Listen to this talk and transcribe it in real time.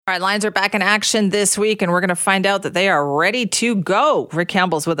All right, Lions are back in action this week, and we're going to find out that they are ready to go. Rick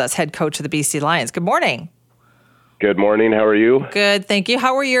Campbell's with us, head coach of the BC Lions. Good morning. Good morning. How are you? Good, thank you.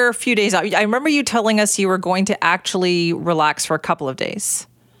 How were your few days off? I remember you telling us you were going to actually relax for a couple of days.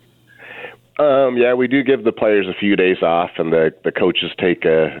 Yeah, we do give the players a few days off, and the coaches take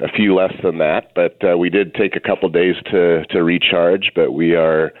a few less than that. But we did take a couple days to recharge, but we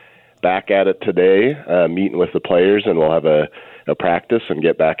are back at it today, meeting with the players, and we'll have a practice and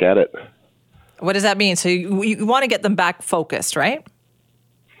get back at it. What does that mean? So you want to get them back focused, right?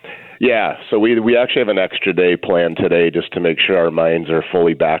 Yeah, so we actually have an extra day planned today just to make sure our minds are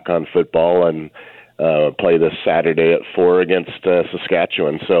fully back on football and play this Saturday at 4 against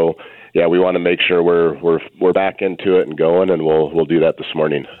Saskatchewan. So yeah, we want to make sure we're back into it and going, and we'll do that this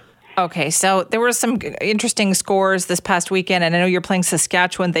morning. Okay, so there were some interesting scores this past weekend, and I know you're playing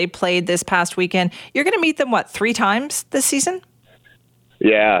Saskatchewan. They played this past weekend. You're going to meet them, 3 times this season?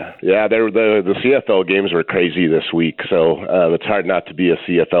 Yeah. The CFL games were crazy this week, so it's hard not to be a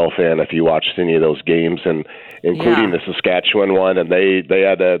CFL fan if you watched any of those games, and including the Saskatchewan one. And they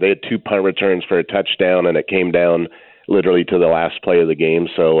had 2 punt returns for a touchdown, and it came down literally to the last play of the game.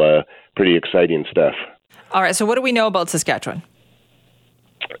 So pretty exciting stuff. All right. So what do we know about Saskatchewan?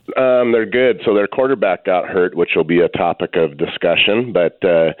 They're good. So their quarterback got hurt, which will be a topic of discussion, but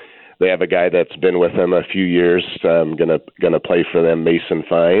they have a guy that's been with them a few years, gonna play for them, Mason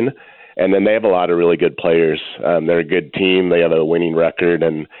Fine. And then they have a lot of really good players. They're a good team. They have a winning record,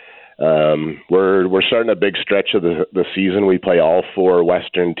 and we're starting a big stretch of the season. We play all 4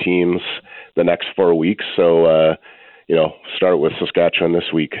 Western teams the next 4 weeks. So, start with Saskatchewan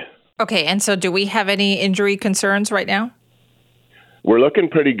this week. Okay, and so do we have any injury concerns right now? We're looking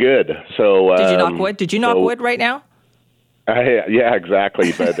pretty good. So did you knock wood? Did you knock wood right now? Yeah,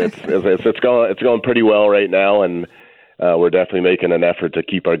 exactly. But it's going pretty well right now, and we're definitely making an effort to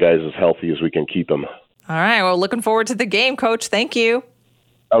keep our guys as healthy as we can keep them. All right. Well, looking forward to the game, Coach. Thank you.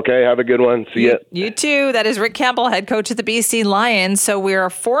 Okay, have a good one. See ya. You too. That is Rick Campbell, head coach of the BC Lions. So we're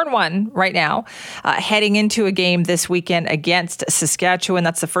 4-1 right now, heading into a game this weekend against Saskatchewan.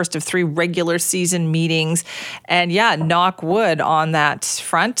 That's the first of 3 regular season meetings. And yeah, knock wood on that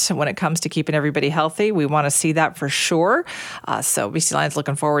front when it comes to keeping everybody healthy. We want to see that for sure. So BC Lions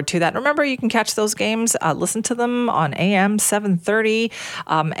looking forward to that. Remember, you can catch those games, listen to them on AM 730.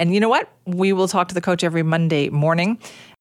 And you know what? We will talk to the coach every Monday morning.